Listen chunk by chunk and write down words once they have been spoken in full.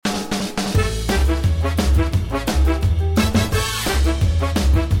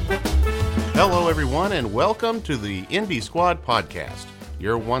Hello, everyone, and welcome to the Indy Squad podcast,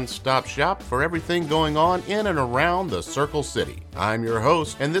 your one-stop shop for everything going on in and around the Circle City. I'm your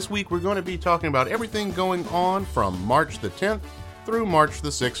host, and this week we're going to be talking about everything going on from March the 10th through March the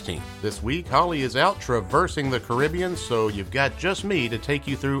 16th. This week, Holly is out traversing the Caribbean, so you've got just me to take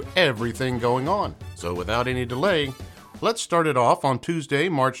you through everything going on. So without any delay, let's start it off on Tuesday,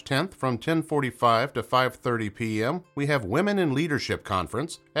 March 10th from 10:45 to 5:30 p.m. We have Women in Leadership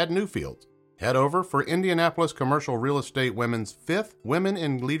Conference at Newfields. Head over for Indianapolis Commercial Real Estate Women's 5th Women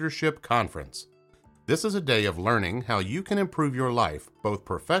in Leadership Conference. This is a day of learning how you can improve your life, both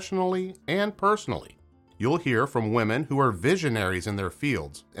professionally and personally. You'll hear from women who are visionaries in their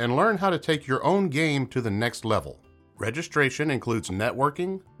fields and learn how to take your own game to the next level. Registration includes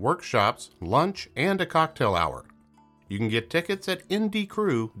networking, workshops, lunch, and a cocktail hour. You can get tickets at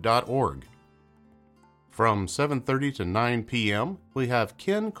indycrew.org. From 7:30 to 9 p.m., we have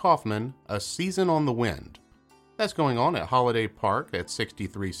Ken Kaufman, A Season on the Wind. That's going on at Holiday Park at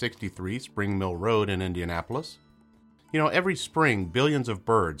 6363 Spring Mill Road in Indianapolis. You know, every spring, billions of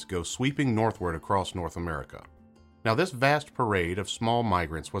birds go sweeping northward across North America. Now, this vast parade of small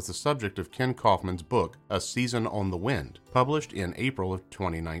migrants was the subject of Ken Kaufman's book, A Season on the Wind, published in April of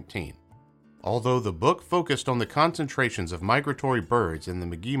 2019. Although the book focused on the concentrations of migratory birds in the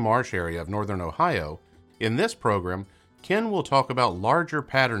McGee Marsh area of northern Ohio, in this program, Ken will talk about larger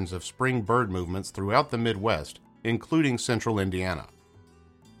patterns of spring bird movements throughout the Midwest, including central Indiana.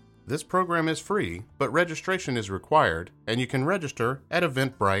 This program is free, but registration is required, and you can register at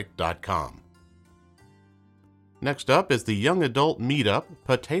eventbrite.com. Next up is the Young Adult Meetup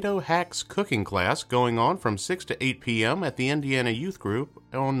Potato Hacks Cooking Class going on from 6 to 8 p.m. at the Indiana Youth Group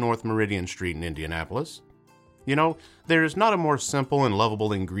on North Meridian Street in Indianapolis. You know, there is not a more simple and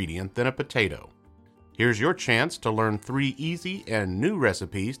lovable ingredient than a potato. Here's your chance to learn 3 easy and new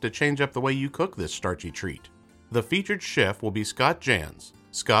recipes to change up the way you cook this starchy treat. The featured chef will be Scott Jans.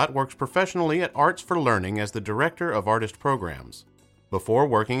 Scott works professionally at Arts for Learning as the Director of Artist Programs. Before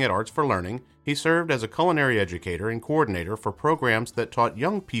working at Arts for Learning, he served as a culinary educator and coordinator for programs that taught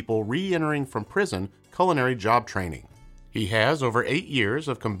young people re-entering from prison culinary job training. He has over 8 years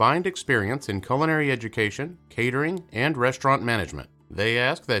of combined experience in culinary education, catering, and restaurant management. They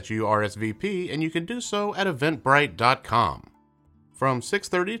ask that you RSVP, and you can do so at eventbrite.com. From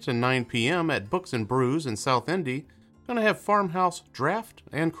 6:30 to 9 p.m. at Books and Brews in South Indy, going to have Farmhouse Draft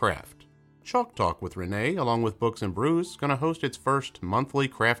and Craft. Chalk Talk with Renee, along with Books and Brews, going to host its first monthly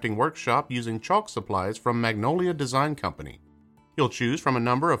crafting workshop using chalk supplies from Magnolia Design Company. You'll choose from a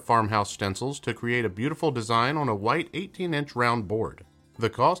number of farmhouse stencils to create a beautiful design on a white 18-inch round board. The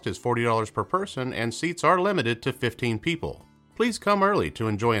cost is $40 per person, and seats are limited to 15 people. Please come early to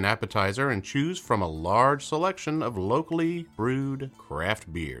enjoy an appetizer and choose from a large selection of locally brewed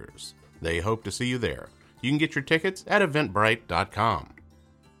craft beers. They hope to see you there. You can get your tickets at eventbrite.com.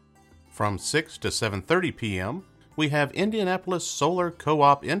 From 6 to 7:30 p.m., we have Indianapolis Solar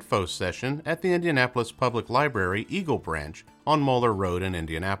Co-op Info Session at the Indianapolis Public Library Eagle Branch on Moeller Road in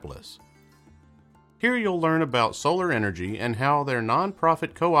Indianapolis. Here you'll learn about solar energy and how their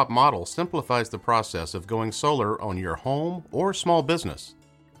nonprofit co-op model simplifies the process of going solar on your home or small business.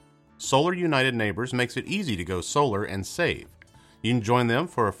 Solar United Neighbors makes it easy to go solar and save. You can join them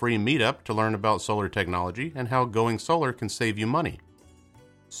for a free meetup to learn about solar technology and how going solar can save you money.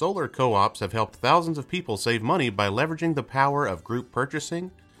 Solar co-ops have helped thousands of people save money by leveraging the power of group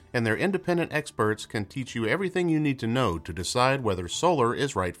purchasing, and their independent experts can teach you everything you need to know to decide whether solar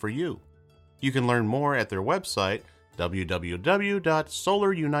is right for you. You can learn more at their website,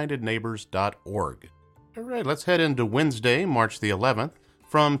 www.solarunitedneighbors.org. All right, let's head into Wednesday, March the 11th.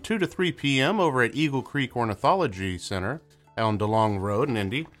 From 2 to 3 p.m. over at Eagle Creek Ornithology Center on DeLong Road in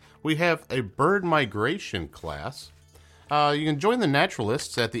Indy, we have a bird migration class. You can join the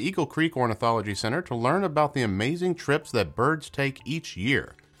naturalists at the Eagle Creek Ornithology Center to learn about the amazing trips that birds take each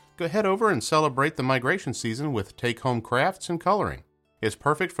year. Go head over and celebrate the migration season with take-home crafts and coloring. It's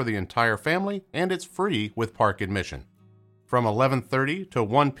perfect for the entire family, and it's free with park admission. From 11:30 to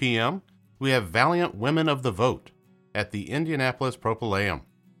 1 p.m., we have Valiant Women of the Vote at the Indianapolis Propylaeum.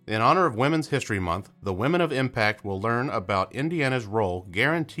 In honor of Women's History Month, the Women of Impact will learn about Indiana's role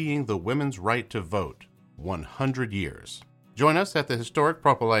guaranteeing the women's right to vote, 100 years. Join us at the historic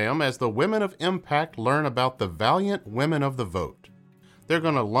Propylaeum as the Women of Impact learn about the Valiant Women of the Vote. They're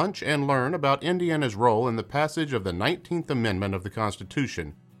going to lunch and learn about Indiana's role in the passage of the 19th Amendment of the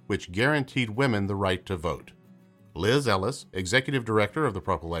Constitution, which guaranteed women the right to vote. Liz Ellis, Executive Director of the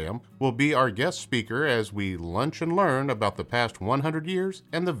Propylaeum, will be our guest speaker as we lunch and learn about the past 100 years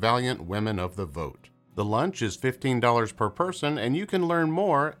and the valiant women of the vote. The lunch is $15 per person, and you can learn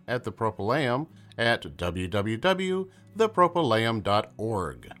more at the Propylaeum at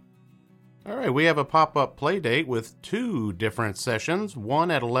www.thepropylaeum.org. All right, we have a pop-up play date with 2 different sessions,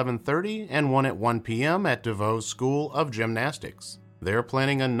 one at 11:30 and one at 1 p.m. at DeVoe's School of Gymnastics. They're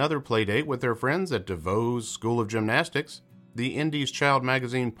planning another play date with their friends at DeVoe's School of Gymnastics. The Indy's Child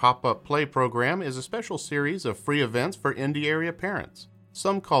Magazine pop-up play program is a special series of free events for Indy area parents.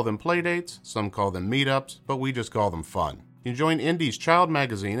 Some call them play dates, some call them meetups, but we just call them fun. You join Indy's Child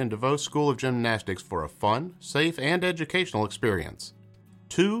Magazine and DeVoe's School of Gymnastics for a fun, safe, and educational experience.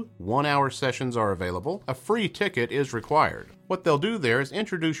 2 one-hour sessions are available. A free ticket is required. What they'll do there is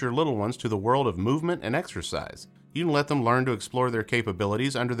introduce your little ones to the world of movement and exercise. You can let them learn to explore their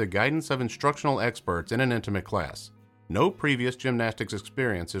capabilities under the guidance of instructional experts in an intimate class. No previous gymnastics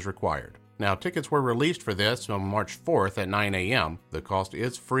experience is required. Now, tickets were released for this on March 4th at 9 a.m. The cost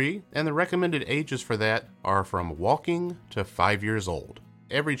is free, and the recommended ages for that are from walking to 5 years old.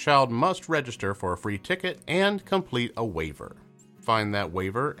 Every child must register for a free ticket and complete a waiver. Find that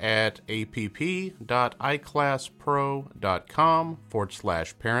waiver at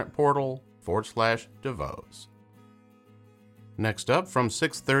app.iclasspro.com/parentportal/DeVoes. Next up, from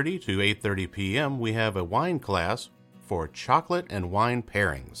 6:30 to 8:30 p.m., we have a wine class for chocolate and wine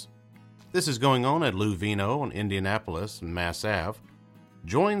pairings. This is going on at Lou Vino in Indianapolis, Mass. Ave.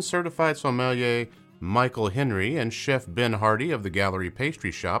 Join certified sommelier Michael Henry and Chef Ben Hardy of the Gallery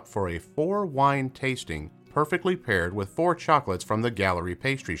Pastry Shop for a 4-wine tasting perfectly paired with 4 chocolates from the Gallery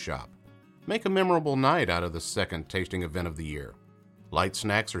Pastry Shop. Make a memorable night out of the second tasting event of the year. Light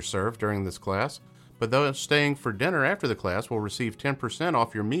snacks are served during this class, but those staying for dinner after the class will receive 10%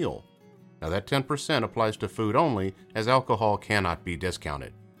 off your meal. Now that 10% applies to food only, as alcohol cannot be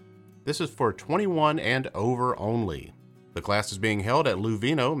discounted. This is for 21 and over only. The class is being held at Lou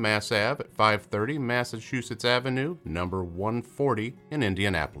Vino, Mass. Ave at 530 Massachusetts Avenue, number 140 in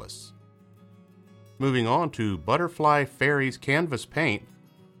Indianapolis. Moving on to Butterfly Fairies Canvas Paint.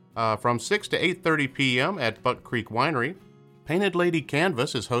 From 6 to 8:30 p.m. at Buck Creek Winery, Painted Lady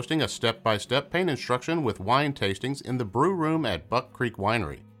Canvas is hosting a step-by-step paint instruction with wine tastings in the brew room at Buck Creek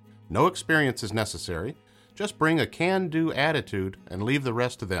Winery. No experience is necessary. Just bring a can-do attitude and leave the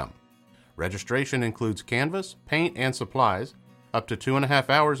rest to them. Registration includes canvas, paint, and supplies, up to 2.5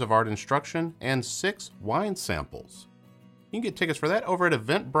 hours of art instruction, and 6 wine samples. You can get tickets for that over at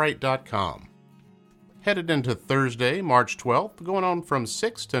eventbrite.com. Headed into Thursday, March 12th, going on from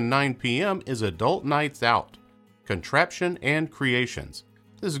 6 to 9 p.m. is Adult Nights Out, Contraption and Creations.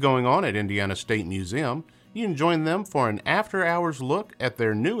 This is going on at Indiana State Museum. You can join them for an after-hours look at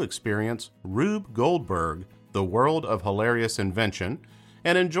their new experience, Rube Goldberg, The World of Hilarious Invention,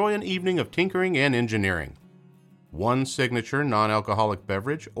 and enjoy an evening of tinkering and engineering. One signature non-alcoholic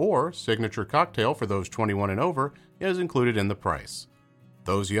beverage or signature cocktail for those 21 and over is included in the price.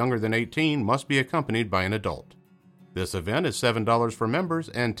 Those younger than 18 must be accompanied by an adult. This event is $7 for members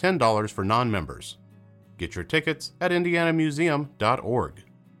and $10 for non-members. Get your tickets at indianamuseum.org.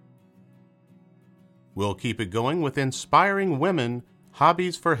 We'll keep it going with Inspiring Women,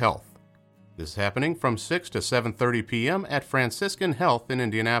 Hobbies for Health. This is happening from 6 to 7:30 p.m. at Franciscan Health in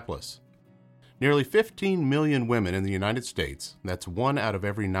Indianapolis. Nearly 15 million women in the United States, that's 1 out of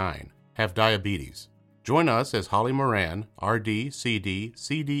every 9, have diabetes. Join us as Holly Moran, RD, CD,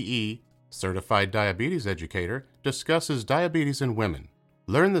 CDE, Certified Diabetes Educator, discusses diabetes in women.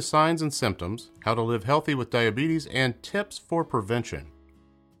 Learn the signs and symptoms, how to live healthy with diabetes, and tips for prevention.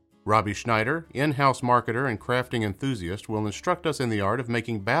 Robbie Schneider, in-house marketer and crafting enthusiast, will instruct us in the art of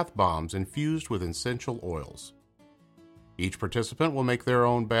making bath bombs infused with essential oils. Each participant will make their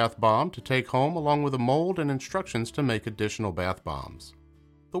own bath bomb to take home along with a mold and instructions to make additional bath bombs.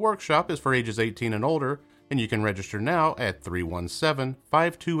 The workshop is for ages 18 and older, and you can register now at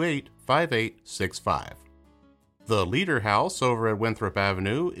 317-528-5865. The Leader House over at Winthrop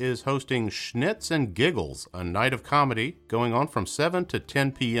Avenue is hosting Schnitz and Giggles, a night of comedy going on from 7 to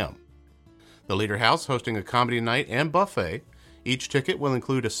 10 p.m. The Leader House hosting a comedy night and buffet. Each ticket will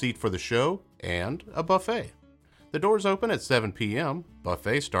include a seat for the show and a buffet. The doors open at 7 p.m.,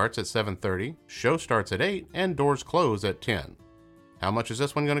 buffet starts at 7:30, show starts at 8, and doors close at 10. How much is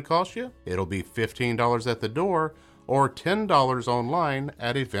this one going to cost you? It'll be $15 at the door or $10 online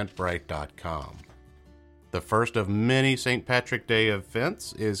at eventbrite.com. The first of many St. Patrick Day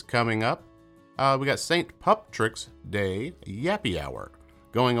events is coming up. We got St. Patrick's Day Yappy Hour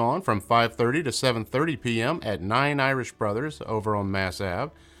going on from 5:30 to 7:30 p.m. at 9 Irish Brothers over on Mass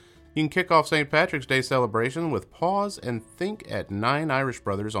Ave. You can kick off St. Patrick's Day celebration with Pause and Think at 9 Irish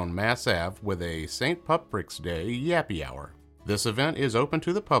Brothers on Mass Ave with a St. Patrick's Day Yappy Hour. This event is open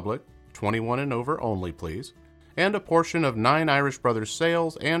to the public. 21 and over only, please. And a portion of 9 Irish Brothers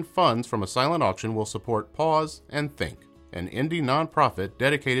sales and funds from a silent auction will support Pause and Think, an Indy nonprofit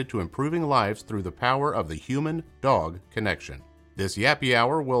dedicated to improving lives through the power of the human-dog connection. This Yappy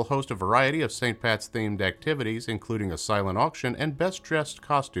Hour will host a variety of St. Pat's themed activities, including a silent auction and best-dressed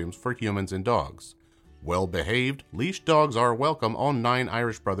costumes for humans and dogs. Well-behaved, leashed dogs are welcome on 9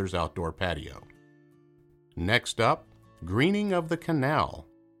 Irish Brothers outdoor patio. Next up, Greening of the Canal,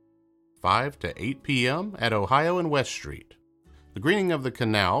 5 to 8 p.m. at Ohio and West Street. The Greening of the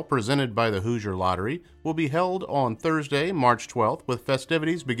Canal, presented by the Hoosier Lottery, will be held on Thursday, March 12th, with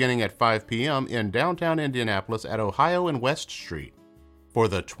festivities beginning at 5 p.m. in downtown Indianapolis at Ohio and West Street. For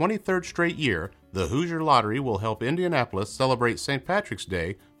the 23rd straight year, the Hoosier Lottery will help Indianapolis celebrate St. Patrick's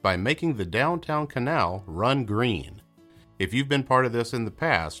Day by making the downtown canal run green. If you've been part of this in the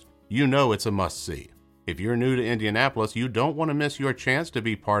past, you know it's a must-see. If you're new to Indianapolis, you don't want to miss your chance to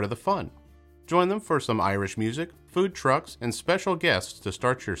be part of the fun. Join them for some Irish music, food trucks, and special guests to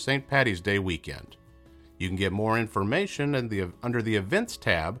start your St. Patty's Day weekend. You can get more information under the Events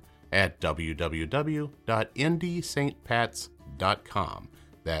tab at www.indystpats.com.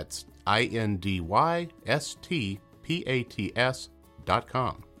 That's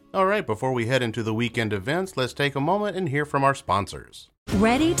INDYSTPATS.com. All right, before we head into the weekend events, let's take a moment and hear from our sponsors.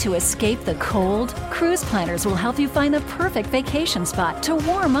 Ready to escape the cold? Cruise Planners will help you find the perfect vacation spot to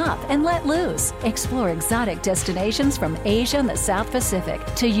warm up and let loose. Explore exotic destinations from Asia and the South Pacific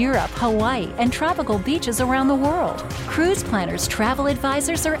to Europe, Hawaii, and tropical beaches around the world. Cruise Planners travel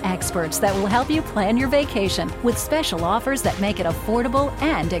advisors are experts that will help you plan your vacation with special offers that make it affordable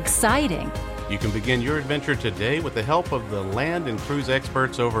and exciting. You can begin your adventure today with the help of the land and cruise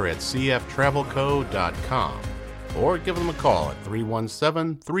experts over at cftravelco.com. Or give them a call at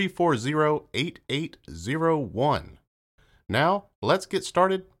 317-340-8801. Now, let's get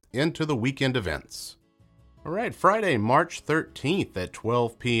started into the weekend events. All right, Friday, March 13th at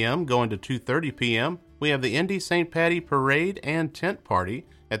 12 p.m. going to 2:30 p.m., we have the Indy St. Patty Parade and Tent Party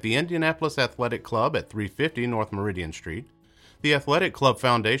at the Indianapolis Athletic Club at 350 North Meridian Street. The Athletic Club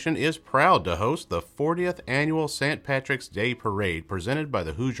Foundation is proud to host the 40th Annual St. Patrick's Day Parade presented by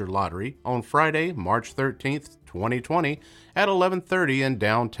the Hoosier Lottery on Friday, March 13th, 2020 at 11:30 in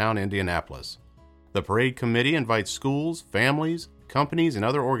downtown Indianapolis. The parade committee invites schools, families, companies, and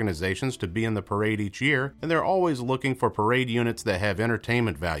other organizations to be in the parade each year, and they're always looking for parade units that have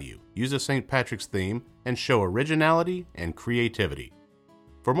entertainment value, use a St. Patrick's theme, and show originality and creativity.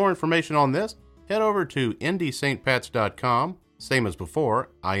 For more information on this, head over to indystpats.com, same as before,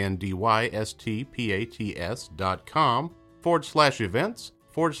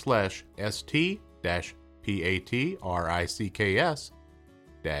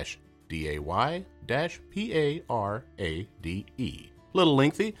 Little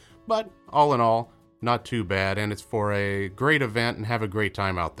lengthy, but all in all, not too bad, and it's for a great event and have a great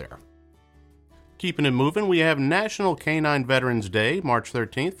time out there. Keeping it moving, we have National Canine Veterans Day, March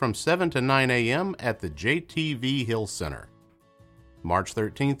 13th from 7 to 9 a.m. at the JTV Hill Center. March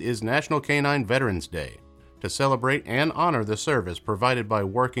 13th is National Canine Veterans Day, to celebrate and honor the service provided by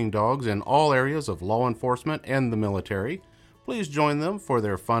working dogs in all areas of law enforcement and the military. Please join them for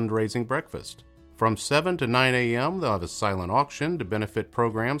their fundraising breakfast. From 7 to 9 a.m., they'll have a silent auction to benefit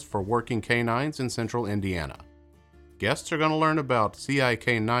programs for working canines in central Indiana. Guests are going to learn about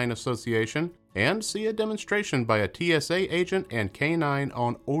CIK9 Association and see a demonstration by a TSA agent and canine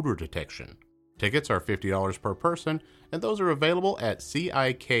on odor detection. Tickets are $50 per person, and those are available at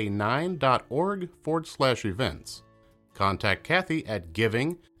cik9.org/events. Contact Kathy at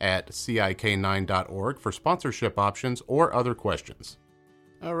giving@cik9.org for sponsorship options or other questions.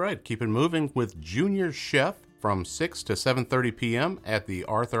 All right, keep it moving with Junior Chef from 6 to 7:30 p.m. at the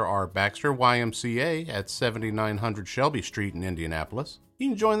Arthur R. Baxter YMCA at 7900 Shelby Street in Indianapolis. You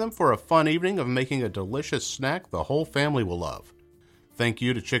can join them for a fun evening of making a delicious snack the whole family will love. Thank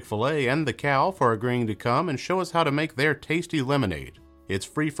you to Chick-fil-A and The Cow for agreeing to come and show us how to make their tasty lemonade. It's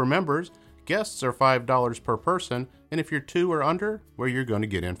free for members, guests are $5 per person, and if you're 2 or under, well, you're going to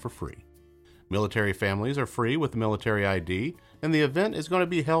get in for free. Military families are free with military ID, and the event is going to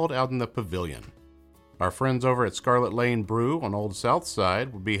be held out in the pavilion. Our friends over at Scarlet Lane Brew on Old South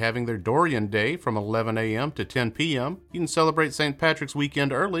Side will be having their Dorian Day from 11 a.m. to 10 p.m. You can celebrate St. Patrick's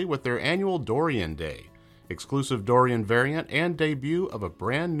weekend early with their annual Dorian Day. Exclusive Dorian variant and debut of a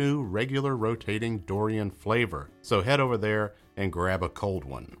brand new regular rotating Dorian flavor. So head over there and grab a cold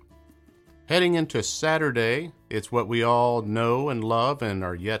one. Heading into Saturday, it's what we all know and love and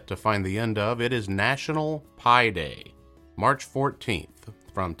are yet to find the end of. It is National Pie Day, March 14th,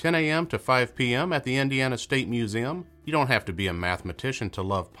 from 10 a.m. to 5 p.m. at the Indiana State Museum. You don't have to be a mathematician to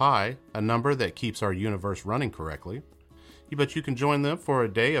love pi, a number that keeps our universe running correctly. But you can join them for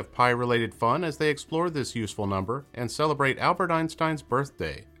a day of pi-related fun as they explore this useful number and celebrate Albert Einstein's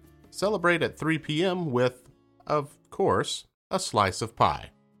birthday. Celebrate at 3 p.m. with, of course, a slice of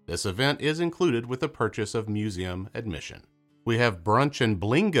pie. This event is included with the purchase of museum admission. We have Brunch and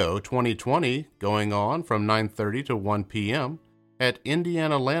Blingo 2020 going on from 9:30 to 1 p.m. at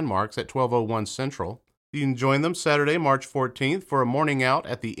Indiana Landmarks at 1201 Central. You can join them Saturday, March 14th for a morning out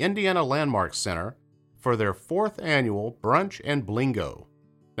at the Indiana Landmarks Center for their 4th annual Brunch and Blingo.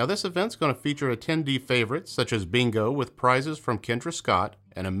 Now this event's going to feature attendee favorites such as bingo with prizes from Kendra Scott,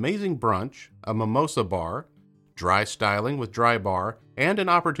 an amazing brunch, a mimosa bar, dry styling with Dry Bar, and an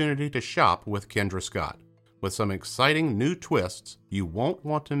opportunity to shop with Kendra Scott. With some exciting new twists, you won't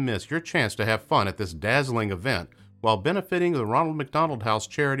want to miss your chance to have fun at this dazzling event while benefiting the Ronald McDonald House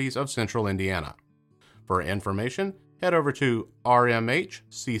Charities of Central Indiana. For information, head over to rmhccin.org.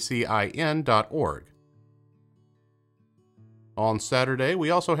 On Saturday, we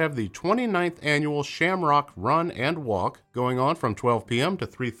also have the 29th Annual Shamrock Run and Walk going on from 12 p.m. to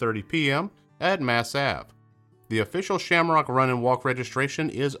 3:30 p.m. at Mass Ave. The official Shamrock Run and Walk registration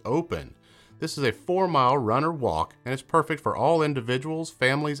is open. This is a 4-mile run or walk, and it's perfect for all individuals,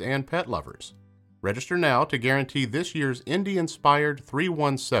 families, and pet lovers. Register now to guarantee this year's Indy-inspired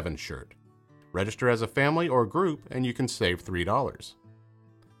 317 shirt. Register as a family or group, and you can save $3.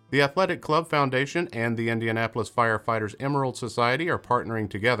 The Athletic Club Foundation and the Indianapolis Firefighters Emerald Society are partnering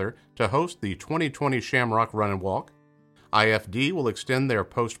together to host the 2020 Shamrock Run and Walk. IFD will extend their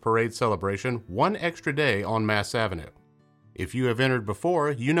post-parade celebration one extra day on Mass Avenue. If you have entered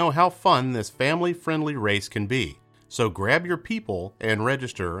before, you know how fun this family-friendly race can be, so grab your people and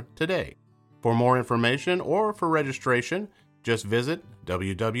register today. For more information or for registration, just visit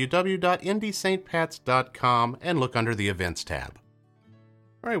www.indystpats.com and look under the Events tab.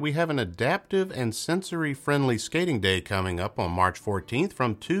 All right, we have an adaptive and sensory-friendly skating day coming up on March 14th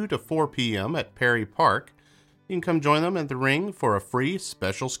from 2 to 4 p.m. at Perry Park. You can come join them at the ring for a free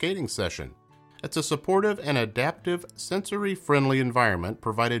special skating session. It's a supportive and adaptive, sensory-friendly environment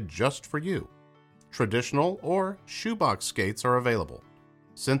provided just for you. Traditional or shoebox skates are available.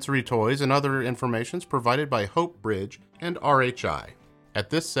 Sensory toys and other information is provided by Hope Bridge and RHI. At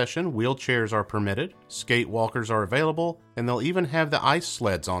this session, wheelchairs are permitted, skate walkers are available, and they'll even have the ice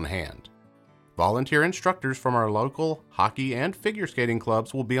sleds on hand. Volunteer instructors from our local hockey and figure skating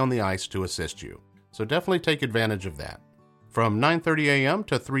clubs will be on the ice to assist you, so definitely take advantage of that. From 9:30 a.m.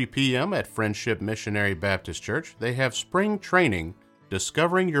 to 3 p.m. at Friendship Missionary Baptist Church, they have spring training,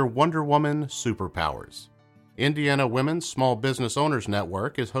 Discovering Your Wonder Woman Superpowers. Indiana Women's Small Business Owners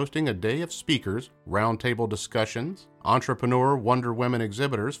Network is hosting a day of speakers, roundtable discussions, entrepreneur Wonder Women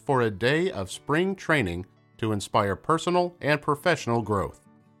exhibitors for a day of spring training to inspire personal and professional growth.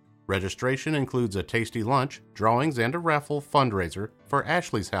 Registration includes a tasty lunch, drawings, and a raffle fundraiser for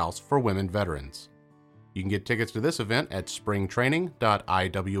Ashley's House for Women Veterans. You can get tickets to this event at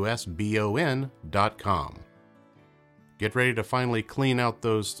springtraining.iwsbon.com. Get ready to finally clean out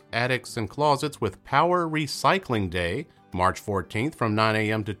those attics and closets with Power Recycling Day, March 14th from 9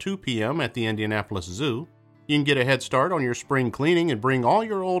 a.m. to 2 p.m. at the Indianapolis Zoo. You can get a head start on your spring cleaning and bring all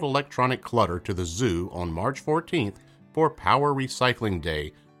your old electronic clutter to the zoo on March 14th for Power Recycling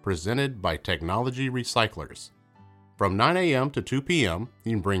Day, presented by Technology Recyclers. From 9 a.m. to 2 p.m.,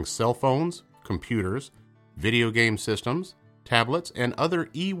 you can bring cell phones, computers, video game systems, tablets, and other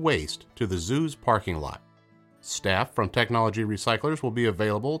e-waste to the zoo's parking lot. Staff from Technology Recyclers will be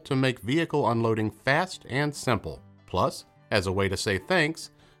available to make vehicle unloading fast and simple. Plus, as a way to say thanks,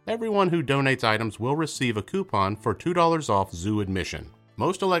 everyone who donates items will receive a coupon for $2 off zoo admission.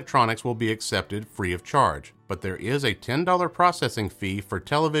 Most electronics will be accepted free of charge, but there is a $10 processing fee for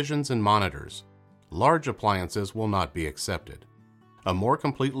televisions and monitors. Large appliances will not be accepted. A more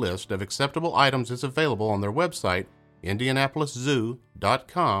complete list of acceptable items is available on their website,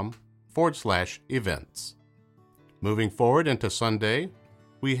 indianapoliszoo.com/events. Moving forward into Sunday,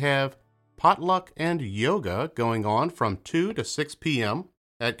 we have potluck and yoga going on from 2 to 6 p.m.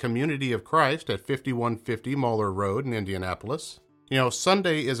 at Community of Christ at 5150 Moeller Road in Indianapolis. You know,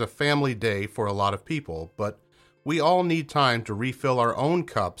 Sunday is a family day for a lot of people, but we all need time to refill our own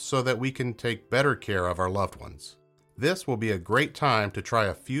cups so that we can take better care of our loved ones. This will be a great time to try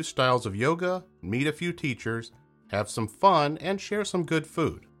a few styles of yoga, meet a few teachers, have some fun, and share some good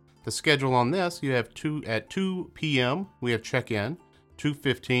food. The schedule on this, you have at 2 p.m. we have check-in,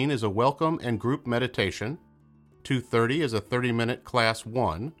 2:15 is a welcome and group meditation, 2:30 is a 30-minute class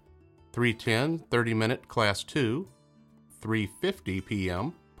 1, 3:10 30-minute class 2, 3:50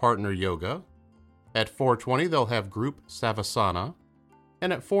 p.m. partner yoga, At 4:20, they'll have group Savasana.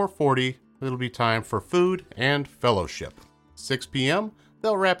 And at 4:40, it'll be time for food and fellowship. 6 p.m.,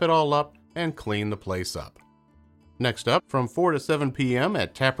 they'll wrap it all up and clean the place up. Next up, from 4 to 7 p.m.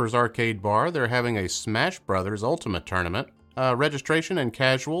 at Tapper's Arcade Bar, they're having a Smash Brothers Ultimate Tournament. Registration and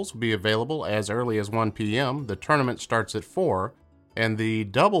casuals will be available as early as 1 p.m. The tournament starts at 4, and the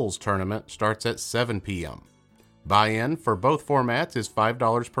doubles tournament starts at 7 p.m. Buy-in for both formats is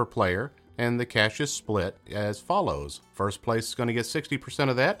 $5 per player, and the cash is split as follows. First place is going to get 60%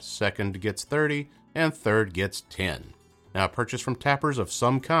 of that, second gets 30%, and third gets 10%. Now, purchase from Tappers of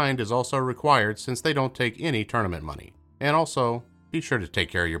some kind is also required since they don't take any tournament money. And also, be sure to take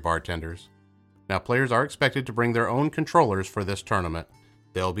care of your bartenders. Now, players are expected to bring their own controllers for this tournament.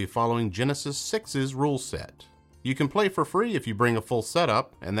 They'll be following Genesis 6's rule set. You can play for free if you bring a full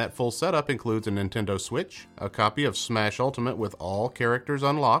setup, and that full setup includes a Nintendo Switch, a copy of Smash Ultimate with all characters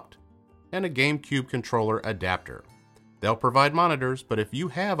unlocked, and a GameCube controller adapter. They'll provide monitors, but if you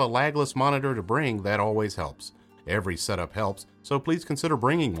have a lagless monitor to bring, that always helps. Every setup helps, so please consider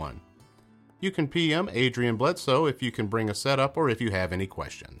bringing one. You can PM Adrian Bledsoe if you can bring a setup or if you have any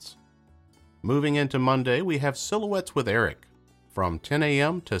questions. Moving into Monday, we have Silhouettes with Eric from 10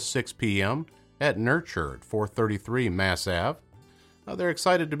 a.m. to 6 p.m. at Nurtured, 433 Mass Ave. They're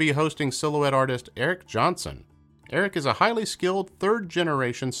excited to be hosting silhouette artist Eric Johnson. Eric is a highly skilled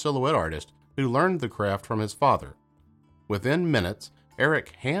third-generation silhouette artist who learned the craft from his father. Within minutes, Eric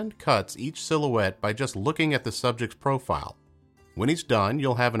hand cuts each silhouette by just looking at the subject's profile. When he's done,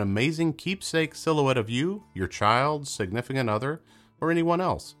 you'll have an amazing keepsake silhouette of you, your child, significant other, or anyone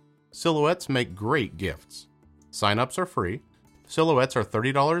else. Silhouettes make great gifts. Sign-ups are free. Silhouettes are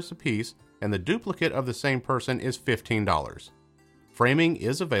 $30 a piece, and the duplicate of the same person is $15. Framing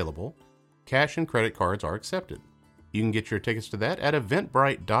is available. Cash and credit cards are accepted. You can get your tickets to that at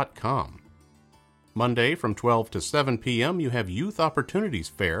eventbrite.com. Monday from 12 to 7 p.m. you have Youth Opportunities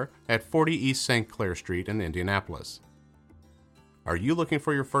Fair at 40 East St. Clair Street in Indianapolis. Are you looking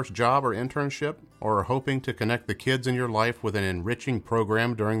for your first job or internship, or are hoping to connect the kids in your life with an enriching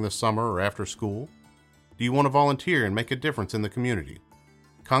program during the summer or after school? Do you want to volunteer and make a difference in the community?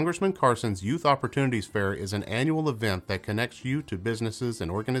 Congressman Carson's Youth Opportunities Fair is an annual event that connects you to businesses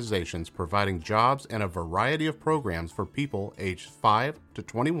and organizations providing jobs and a variety of programs for people aged 5 to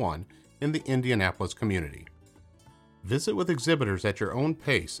 21 in the Indianapolis community. Visit with exhibitors at your own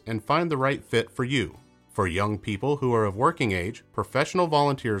pace and find the right fit for you. For young people who are of working age, professional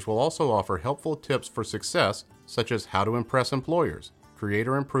volunteers will also offer helpful tips for success, such as how to impress employers, create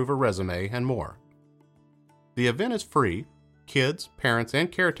or improve a resume, and more. The event is free. Kids, parents,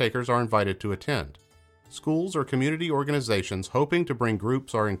 and caretakers are invited to attend. Schools or community organizations hoping to bring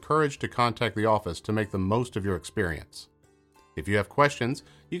groups are encouraged to contact the office to make the most of your experience. If you have questions,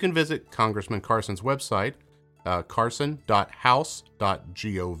 you can visit Congressman Carson's website,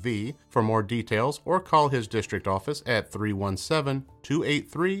 carson.house.gov for more details, or call his district office at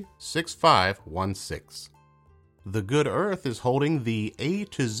 317-283-6516. The Good Earth is holding the A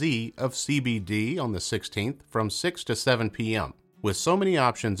to Z of CBD on the 16th from 6 to 7 p.m. With so many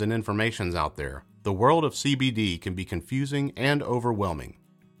options and informations out there, the world of CBD can be confusing and overwhelming.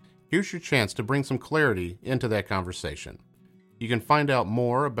 Here's your chance to bring some clarity into that conversation. You can find out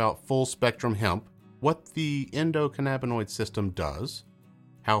more about full-spectrum hemp, what the endocannabinoid system does,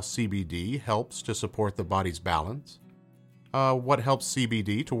 how CBD helps to support the body's balance, what helps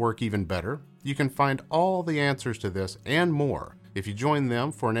CBD to work even better. You can find all the answers to this and more if you join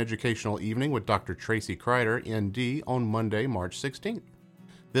them for an educational evening with Dr. Tracy Kreider, ND, on Monday, March 16th.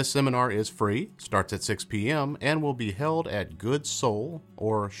 This seminar is free, starts at 6 p.m., and will be held at Good Soul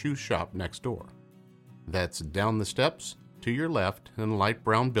or Shoe Shop next door. That's down the steps to your left in a light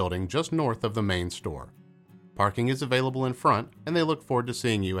brown building just north of the main store. Parking is available in front, and they look forward to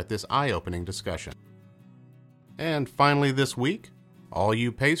seeing you at this eye-opening discussion. And finally this week, all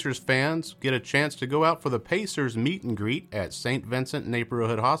you Pacers fans get a chance to go out for the Pacers meet and greet at St. Vincent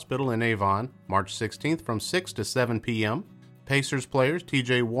Neighborhood Hospital in Avon, March 16th from 6 to 7 p.m. Pacers players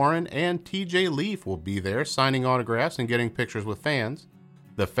TJ Warren and TJ Leaf will be there signing autographs and getting pictures with fans.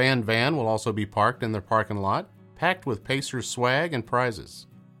 The fan van will also be parked in their parking lot, packed with Pacers swag and prizes.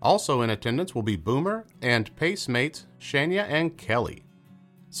 Also in attendance will be Boomer and Pace mates Shania and Kelly.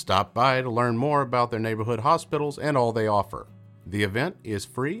 Stop by to learn more about their neighborhood hospitals and all they offer. The event is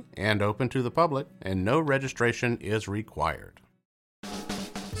free and open to the public, and no registration is required.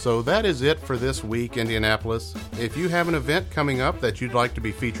 So that is it for this week, Indianapolis. If you have an event coming up that you'd like to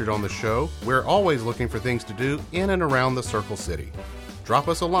be featured on the show, we're always looking for things to do in and around the Circle City. Drop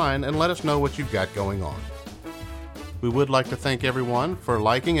us a line and let us know what you've got going on. We would like to thank everyone for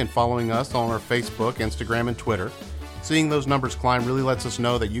liking and following us on our Facebook, Instagram, and Twitter. Seeing those numbers climb really lets us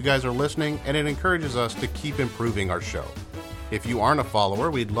know that you guys are listening, and it encourages us to keep improving our show. If you aren't a follower,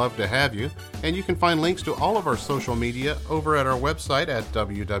 we'd love to have you, and you can find links to all of our social media over at our website at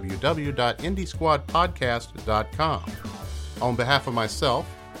www.indysquadpodcast.com. On behalf of myself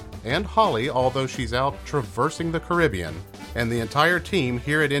and Holly, although she's out traversing the Caribbean, and the entire team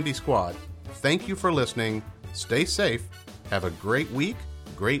here at Indy Squad, thank you for listening, stay safe, have a great week,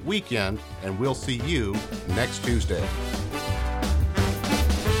 great weekend, and we'll see you next Tuesday.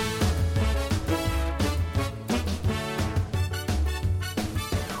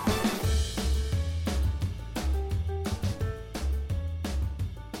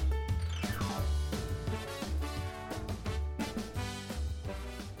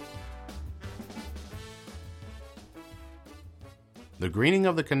 The Greening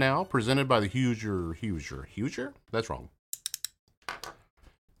of the Canal, presented by the Huger? That's wrong.